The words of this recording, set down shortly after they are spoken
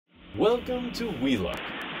Welcome to WELUCK.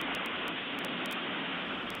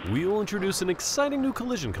 We will introduce an exciting new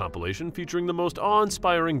collision compilation featuring the most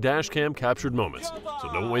awe-inspiring dashcam captured moments.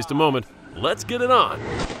 So don't waste a moment, let's get it on!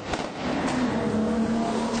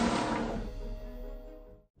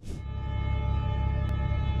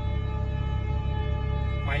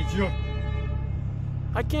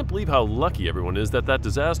 I can't believe how lucky everyone is that that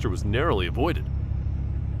disaster was narrowly avoided.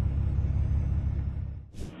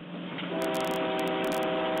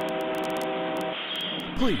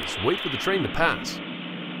 Please, wait for the train to pass.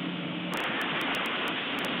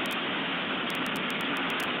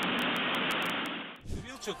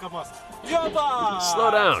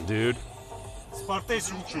 Slow down, dude.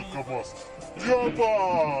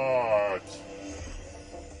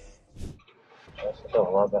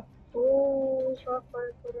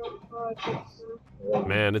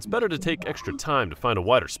 Man, it's better to take extra time to find a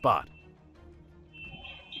wider spot.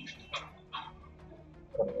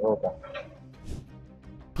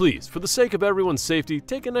 Please, for the sake of everyone's safety,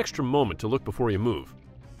 take an extra moment to look before you move.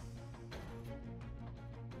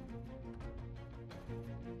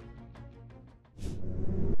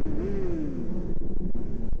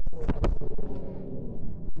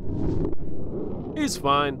 He's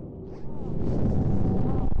fine.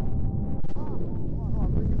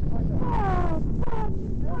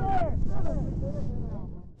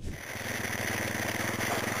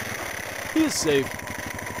 He is safe.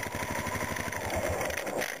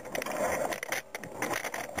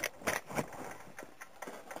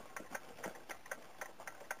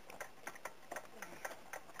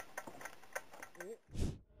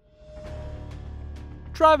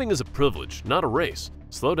 Driving is a privilege, not a race.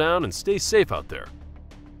 Slow down and stay safe out there.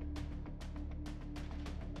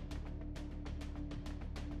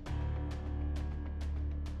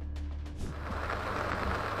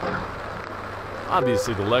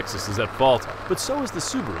 Obviously the Lexus is at fault, but so is the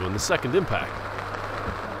Subaru in the second impact.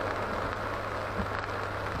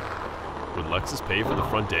 Would Lexus pay for the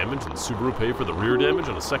front damage and Subaru pay for the rear damage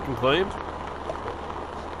on a second claim?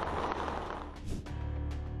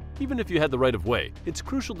 Even if you had the right of way, it's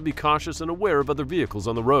crucial to be cautious and aware of other vehicles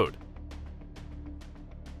on the road.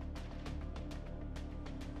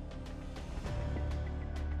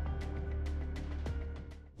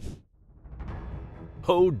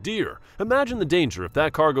 Oh dear! Imagine the danger if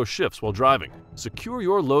that cargo shifts while driving. Secure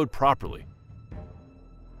your load properly.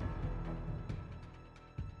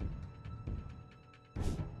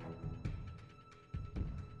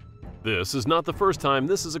 This is not the first time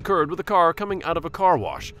this has occurred with a car coming out of a car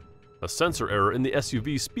wash. A sensor error in the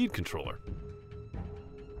SUV speed controller.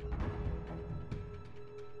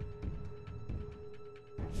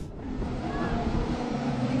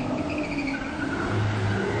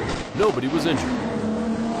 Nobody was injured.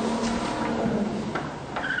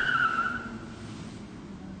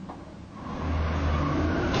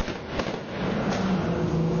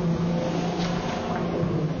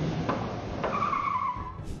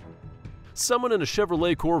 Someone in a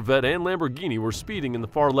Chevrolet Corvette and Lamborghini were speeding in the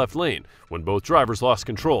far left lane when both drivers lost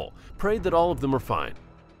control. Prayed that all of them are fine.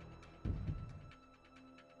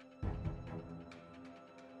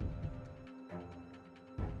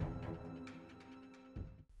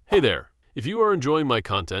 Hey there! If you are enjoying my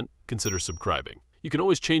content, consider subscribing. You can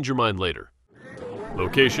always change your mind later.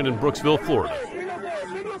 Location in Brooksville, Florida.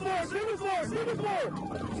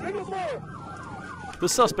 The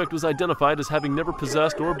suspect was identified as having never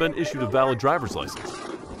possessed or been issued a valid driver's license.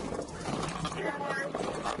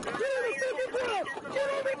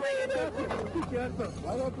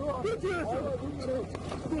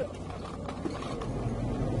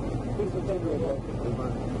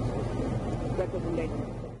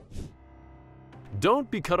 Don't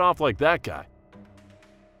be cut off like that guy.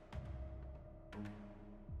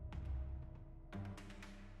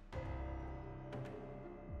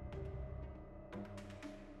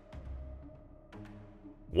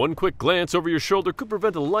 One quick glance over your shoulder could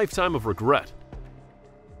prevent a lifetime of regret.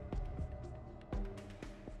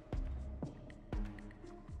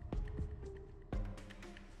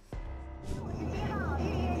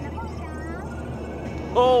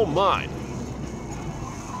 Oh my!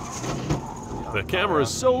 The camera is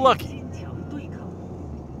so lucky.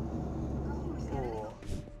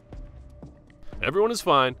 Everyone is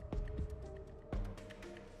fine.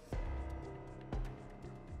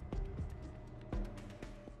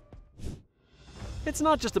 It's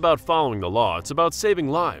not just about following the law, it's about saving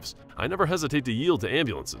lives. I never hesitate to yield to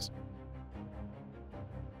ambulances.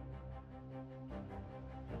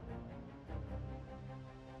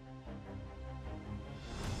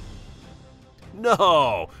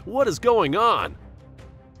 No! What is going on?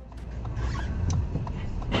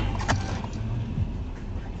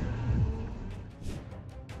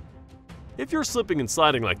 If you're slipping and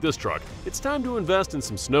sliding like this truck, it's time to invest in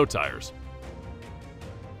some snow tires.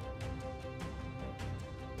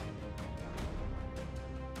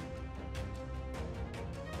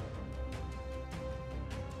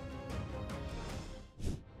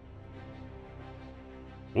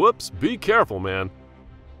 Whoops, be careful, man.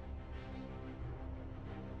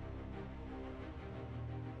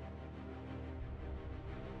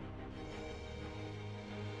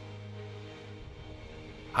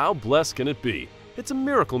 How blessed can it be? It's a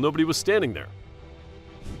miracle nobody was standing there.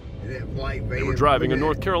 They were driving a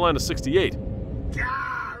North Carolina 68.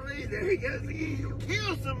 Golly, there he goes again. You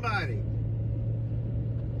killed somebody.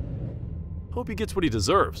 Hope he gets what he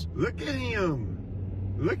deserves. Look at him.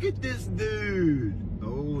 Look at this dude.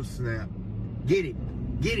 Oh, snap. Get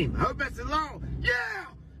him. Get him. I hope that's a long. Yeah!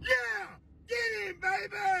 Yeah! Get him,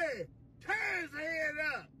 baby! Tear his head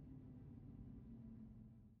up!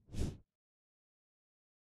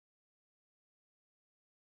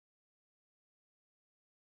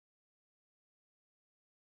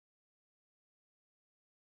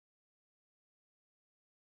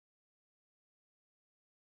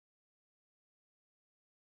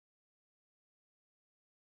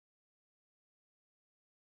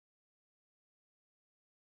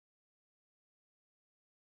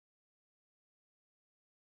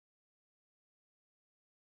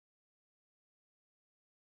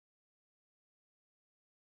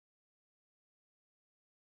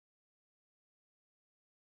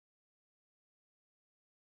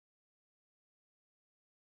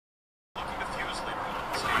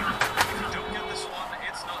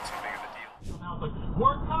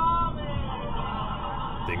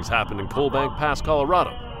 Things happened in Coalbank Pass,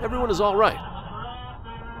 Colorado. Everyone is all right.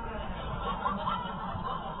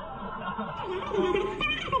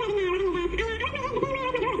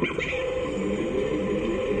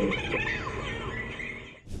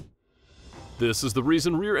 This is the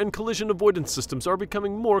reason rear-end collision avoidance systems are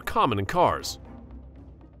becoming more common in cars.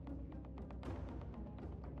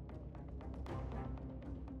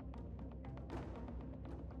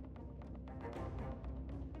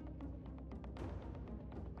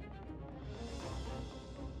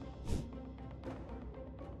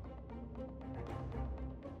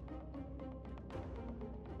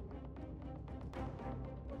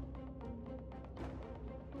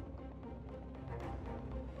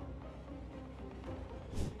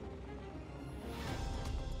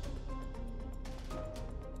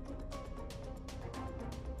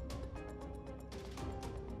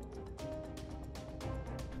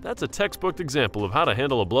 That's a textbook example of how to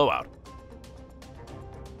handle a blowout.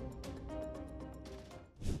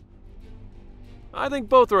 I think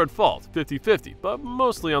both are at fault, 50-50, but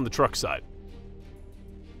mostly on the truck side.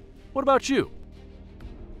 What about you?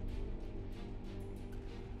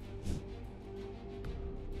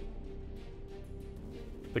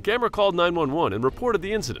 The camera called 911 and reported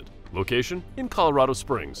the incident. Location in Colorado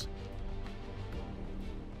Springs.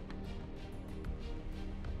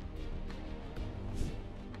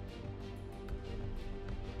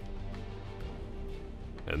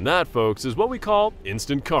 And that, folks, is what we call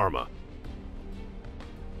instant karma.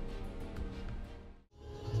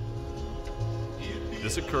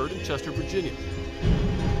 This occurred in Chester, Virginia.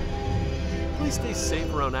 Please stay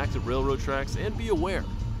safe around active railroad tracks and be aware.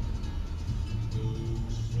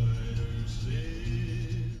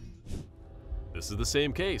 This is the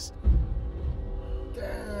same case.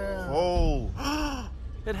 Damn. Oh.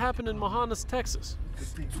 It happened in Mohannes, Texas.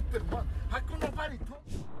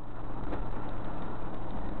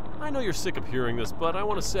 I know you're sick of hearing this, but I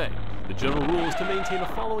want to say, the general rule is to maintain a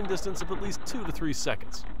following distance of at least 2 to 3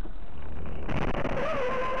 seconds.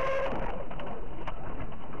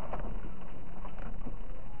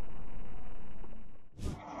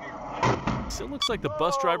 It looks like the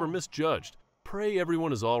bus driver misjudged. Pray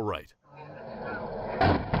everyone is all right.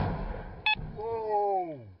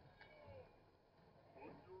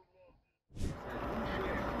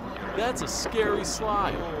 That's a scary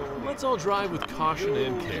slide. Let's all drive with caution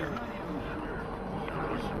and care.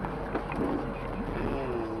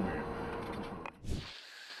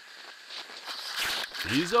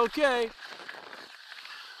 He's okay.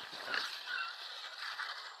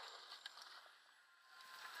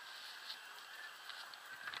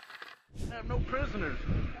 I have no prisoners.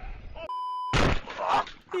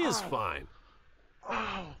 He is fine.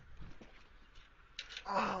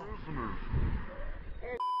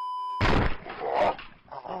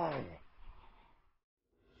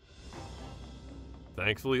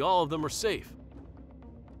 Thankfully, all of them are safe.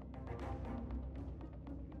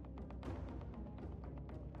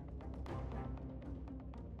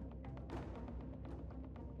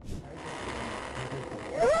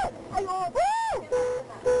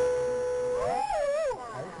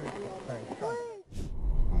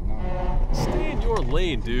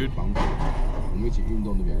 lane, dude. 我们一起运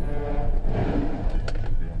动这边。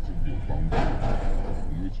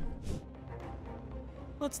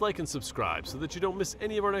 Let's like and subscribe so that you don't miss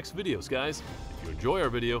any of our next videos, guys. If you enjoy our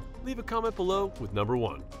video, leave a comment below with number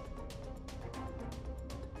 1.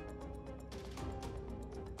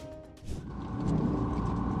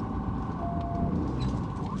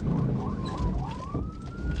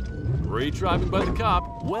 Great driving by the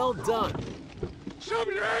cop. Well done. Show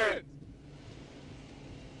me your hands!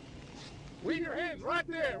 Leave your hands right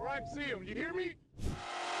there where I can see them. You hear me?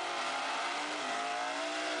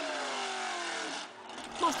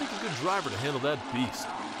 Must take a good driver to handle that beast.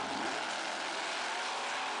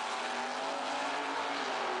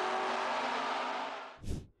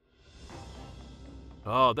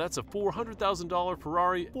 Oh, that's a $400,000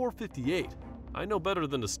 Ferrari 458. I know better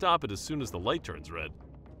than to stop it as soon as the light turns red.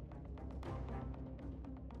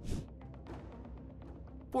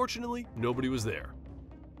 Fortunately, nobody was there.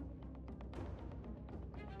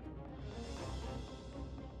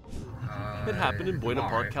 It happened in Buena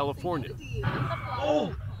Park, California.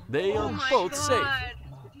 Oh! They are both safe.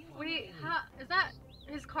 Wait, is that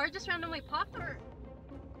his car just randomly popped or?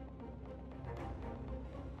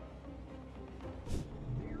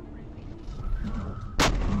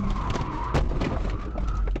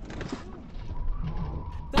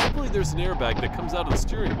 Thankfully, there's an airbag that comes out of the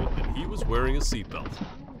steering wheel, and he was wearing a seatbelt.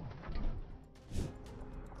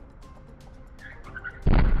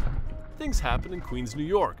 Things happen in Queens, New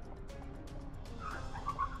York.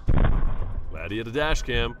 Glad he had a dash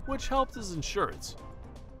cam, which helped his insurance.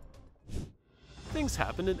 Things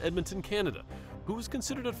happened in Edmonton, Canada. Who was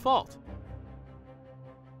considered at fault?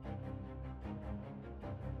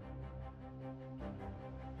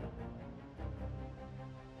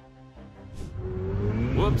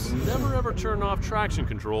 Whoops, never ever turn off traction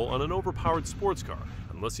control on an overpowered sports car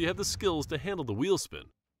unless you have the skills to handle the wheel spin.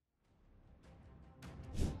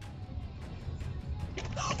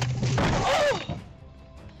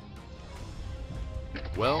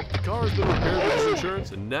 Well, the car has been repaired with his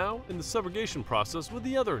insurance and now in the subrogation process with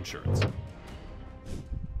the other insurance.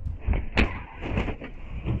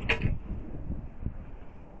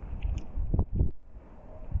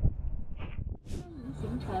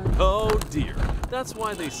 Oh dear, that's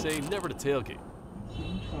why they say never to tailgate.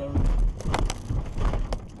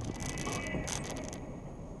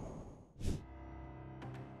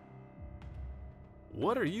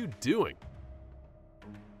 What are you doing?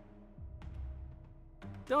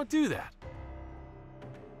 Don't do that.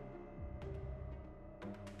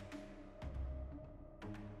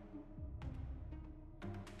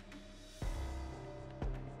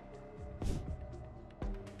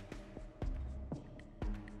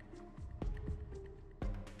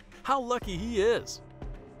 How lucky he is.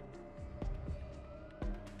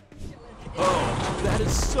 Oh, that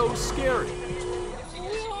is so scary.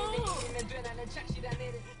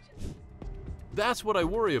 That's what I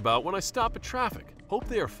worry about when I stop at traffic. Hope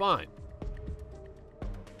they are fine.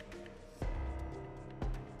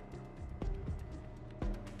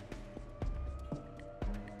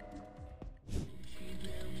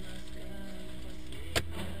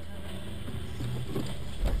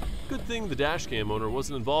 Good thing the dashcam owner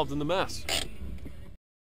wasn't involved in the mess.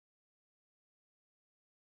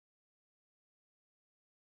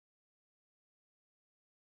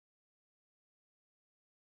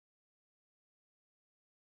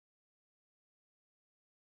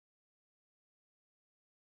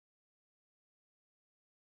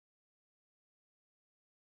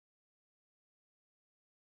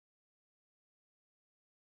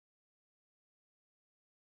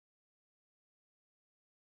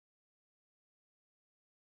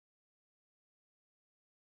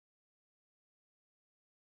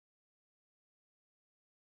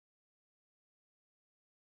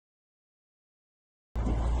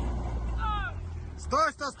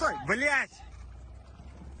 Стой, стой, стой! Блять!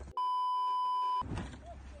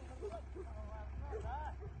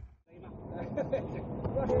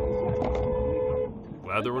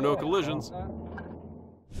 Glad there were no collisions.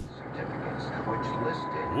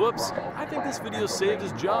 Whoops, I think this video saved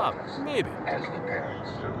his job. Maybe.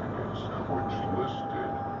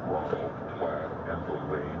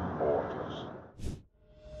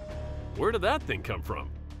 Where did that thing come from?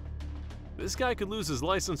 This guy could lose his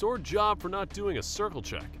license or job for not doing a circle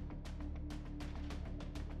check.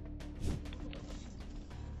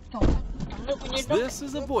 This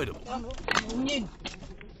is avoidable.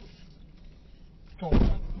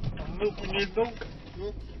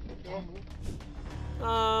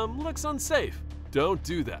 Looks unsafe. Don't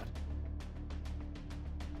do that.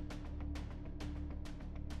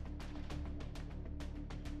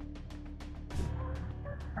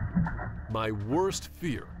 My worst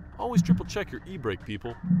fear. Always triple check your e-brake,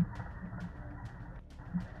 people.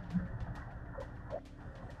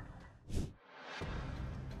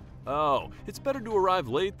 Oh, it's better to arrive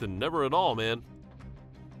late than never at all, man.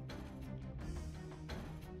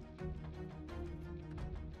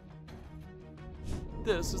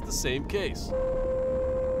 This is the same case.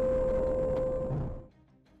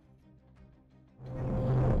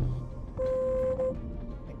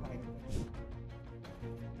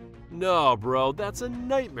 No, bro, that's a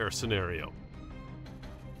nightmare scenario.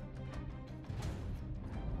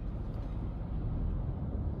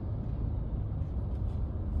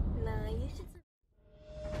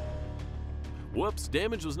 Whoops,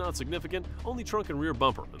 damage was not significant, only trunk and rear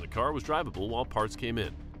bumper, and the car was drivable while parts came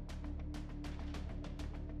in.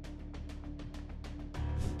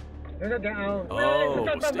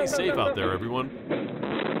 Oh, stay safe out there, everyone.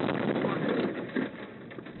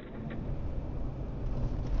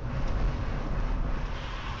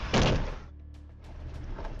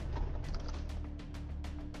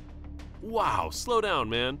 Wow, slow down,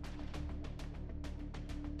 man.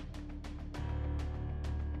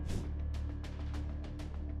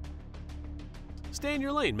 Stay in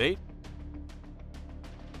your lane, mate.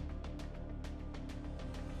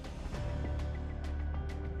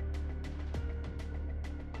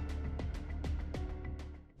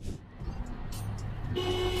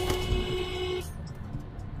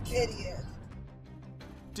 Idiot.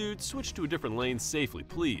 Dude, switch to a different lane safely,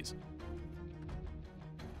 please.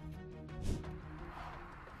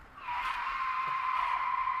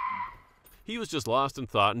 He was just lost in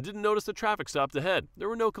thought and didn't notice the traffic stopped ahead. There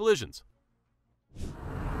were no collisions.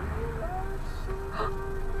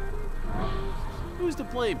 Who's to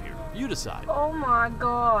blame here? You decide. Oh my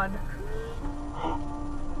God.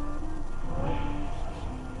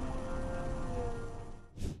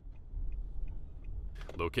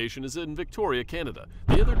 Location is in Victoria, Canada.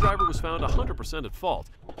 The other driver was found 100% at fault.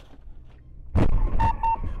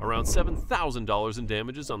 Around $7,000 in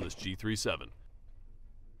damages on this G37.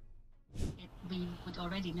 We would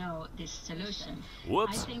already know this solution.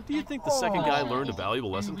 Whoops. Do you think the second guy learned a valuable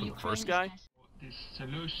lesson from the first guy? This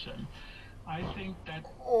solution. I think that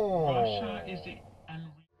Russia is the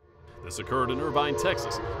This occurred in Irvine,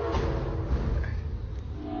 Texas.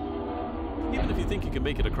 Even if you think you can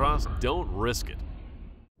make it across, don't risk it.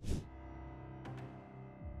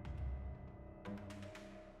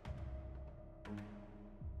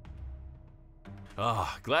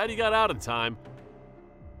 Ah, glad you got out in time.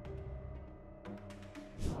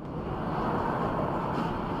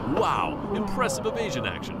 Wow, impressive evasion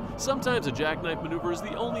action. Sometimes a jackknife maneuver is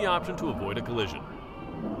the only option to avoid a collision.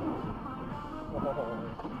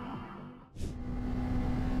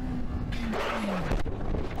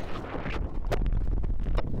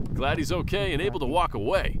 Glad he's okay and able to walk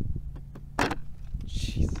away.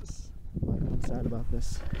 Jesus, I'm sad about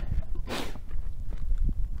this.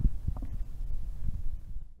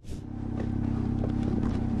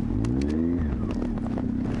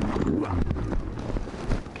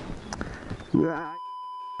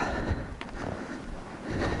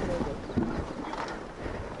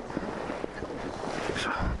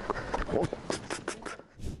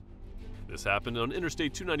 This happened on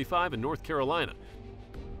Interstate 295 in North Carolina.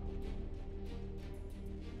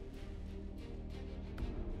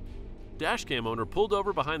 Dashcam owner pulled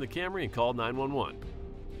over behind the Camry and called 911.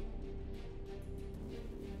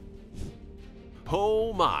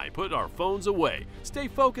 Oh my, put our phones away. Stay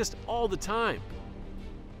focused all the time.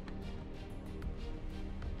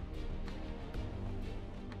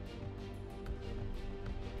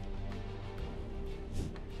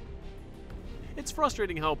 It's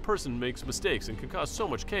frustrating how a person makes mistakes and can cause so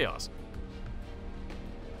much chaos.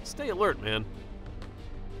 Stay alert, man.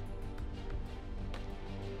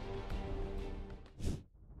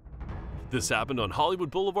 This happened on Hollywood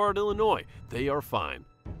Boulevard, Illinois. They are fine.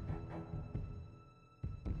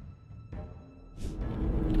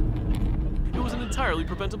 It was an entirely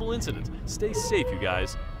preventable incident. Stay safe, you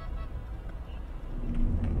guys.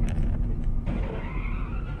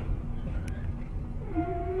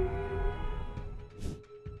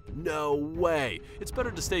 No way! It's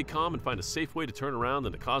better to stay calm and find a safe way to turn around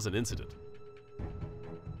than to cause an incident.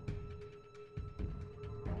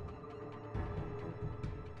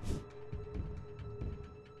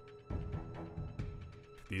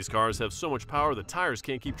 These cars have so much power the tires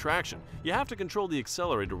can't keep traction. You have to control the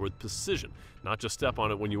accelerator with precision, not just step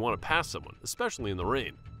on it when you want to pass someone, especially in the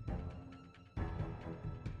rain.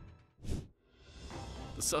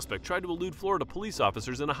 The suspect tried to elude Florida police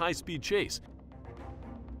officers in a high-speed chase.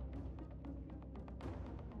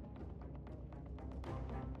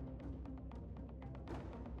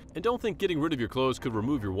 And don't think getting rid of your clothes could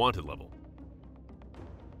remove your wanted level.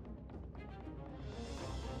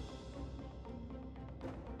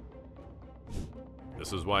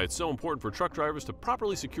 This is why it's so important for truck drivers to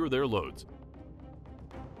properly secure their loads.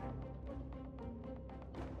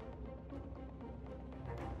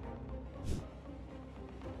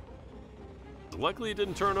 Luckily, it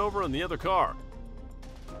didn't turn over on the other car.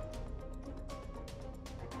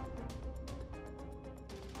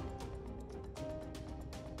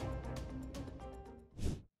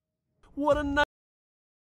 What a nice...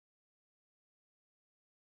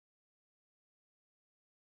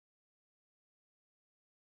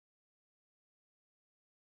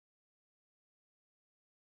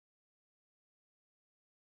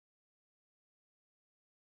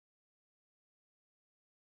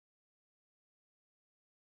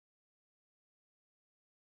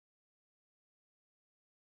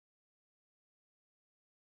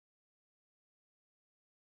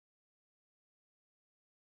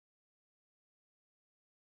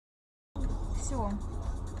 Все.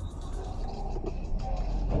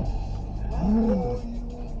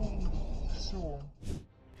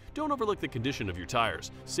 Don't overlook the condition of your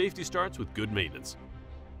tires. Safety starts with good maintenance.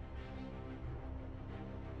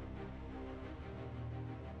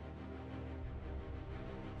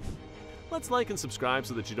 Let's like and subscribe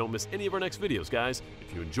so that you don't miss any of our next videos, guys.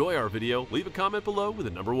 If you enjoy our video, leave a comment below with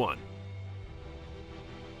a number 1.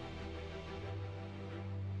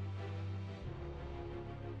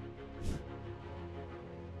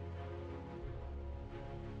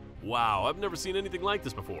 Wow, I've never seen anything like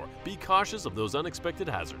this before. Be cautious of those unexpected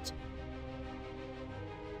hazards.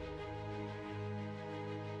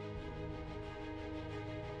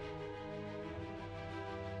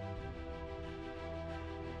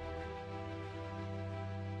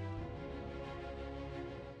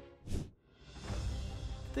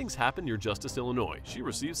 Things happen near Justice, Illinois. She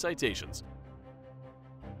receives citations.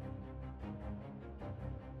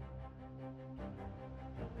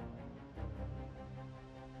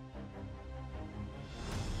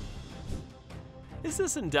 Is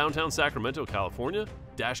this in downtown Sacramento, California?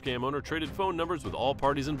 Dashcam owner traded phone numbers with all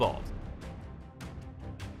parties involved.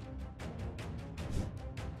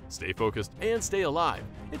 Stay focused and stay alive.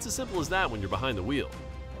 It's as simple as that when you're behind the wheel.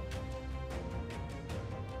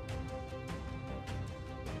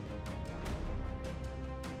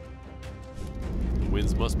 The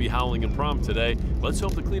winds must be howling in Prom today. Let's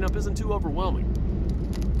hope the cleanup isn't too overwhelming.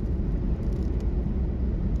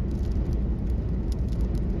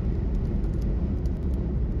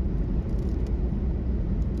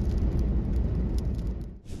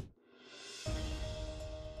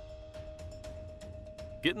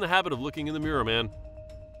 Get in the habit of looking in the mirror, man.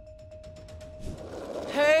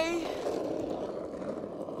 Hey!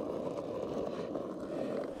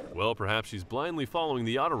 Well, perhaps she's blindly following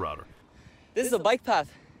the autorouter. This is a bike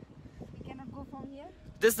path. You cannot go from here?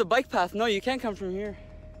 This is the bike path. No, you can't come from here.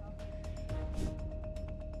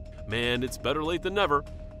 Man, it's better late than never.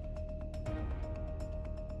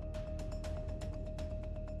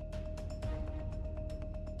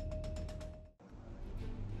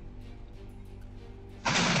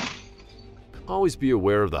 Always be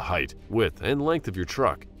aware of the height, width, and length of your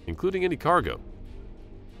truck, including any cargo.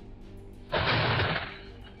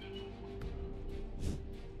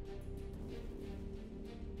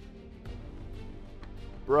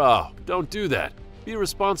 Bro, don't do that. Be a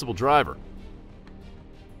responsible driver.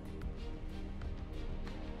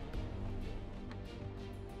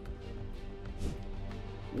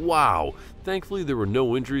 Wow, thankfully there were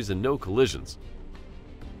no injuries and no collisions.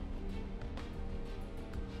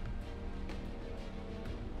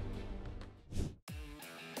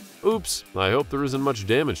 Oops, I hope there isn't much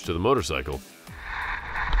damage to the motorcycle.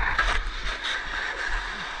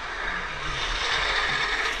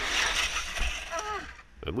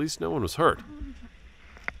 At least no one was hurt.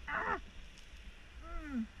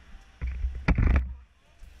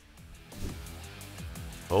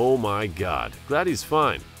 Oh my God, glad he's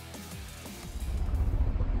fine.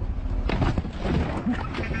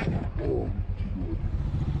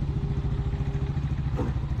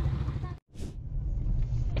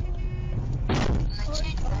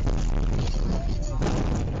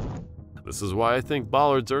 This is why I think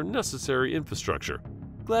bollards are necessary infrastructure.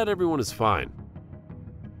 Glad everyone is fine.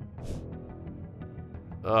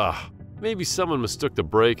 Maybe someone mistook the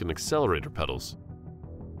brake and accelerator pedals.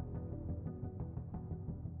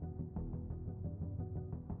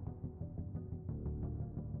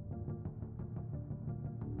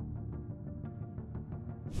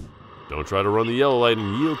 Don't try to run the yellow light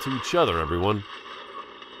and yield to each other, everyone.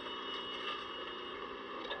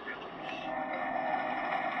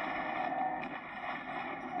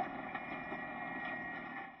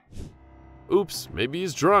 Oops, maybe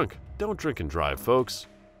he's drunk. Don't drink and drive, folks.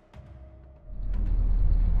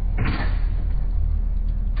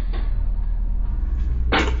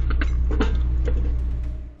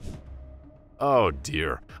 Oh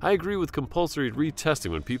dear, I agree with compulsory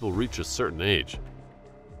retesting when people reach a certain age.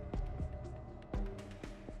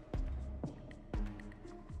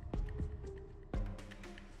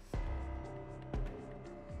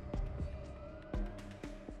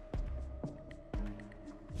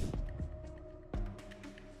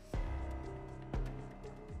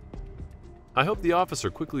 I hope the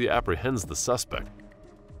officer quickly apprehends the suspect.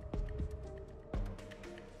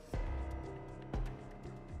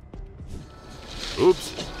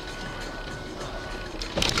 Oops.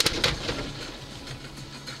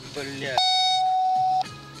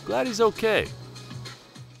 Glad he's okay.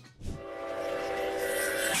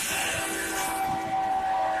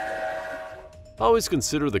 Always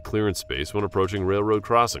consider the clearance space when approaching railroad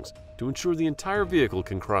crossings to ensure the entire vehicle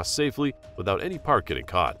can cross safely without any part getting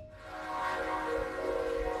caught.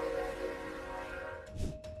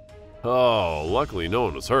 Oh, luckily no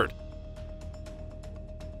one was hurt.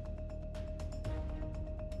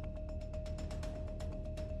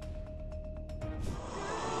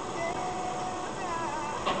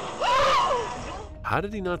 How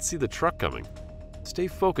did he not see the truck coming? Stay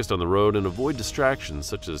focused on the road and avoid distractions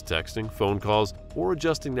such as texting, phone calls, or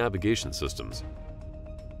adjusting navigation systems.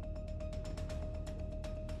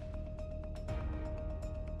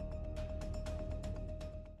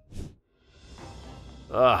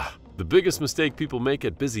 The biggest mistake people make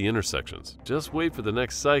at busy intersections. Just wait for the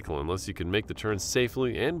next cycle unless you can make the turn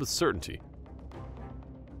safely and with certainty.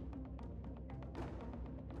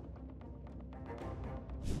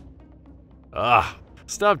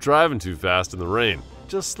 Stop driving too fast in the rain.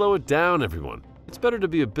 Just slow it down, everyone. It's better to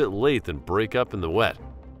be a bit late than break up in the wet.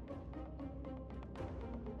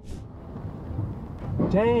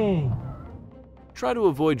 Dang. Try to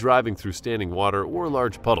avoid driving through standing water or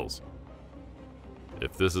large puddles.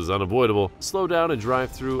 If this is unavoidable, slow down and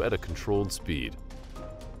drive through at a controlled speed.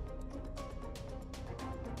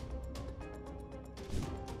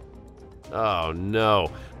 Oh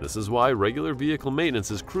no, this is why regular vehicle maintenance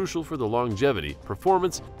is crucial for the longevity,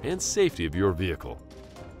 performance, and safety of your vehicle.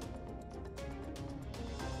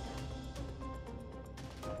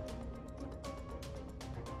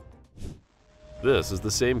 This is the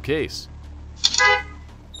same case.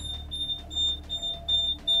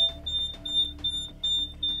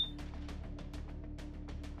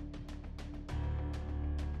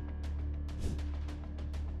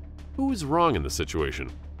 Who is wrong in this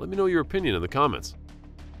situation? Let me know your opinion in the comments.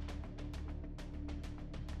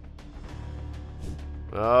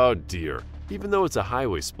 Oh dear, even though it's a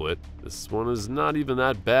highway split, this one is not even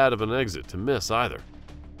that bad of an exit to miss either.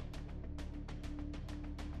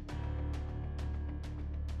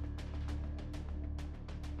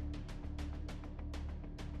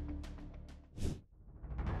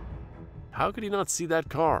 How could he not see that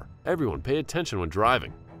car? Everyone pay attention when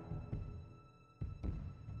driving.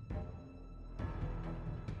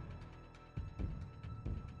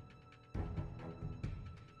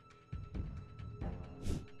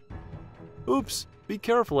 Oops, be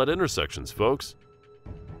careful at intersections, folks.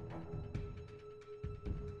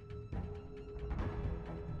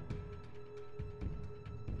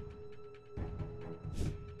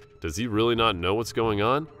 Does he really not know what's going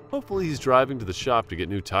on? Hopefully he's driving to the shop to get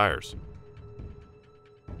new tires.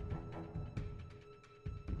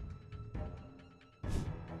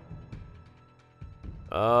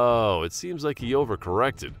 Oh, it seems like he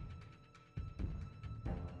overcorrected.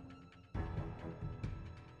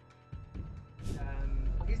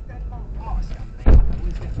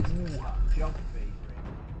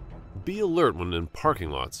 Be alert when in parking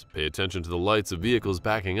lots. Pay attention to the lights of vehicles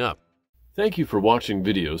backing up. Thank you for watching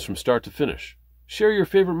videos from start to finish. Share your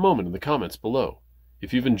favorite moment in the comments below.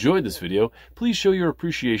 If you've enjoyed this video, please show your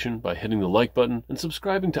appreciation by hitting the like button and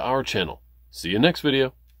subscribing to our channel. See you next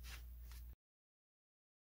video.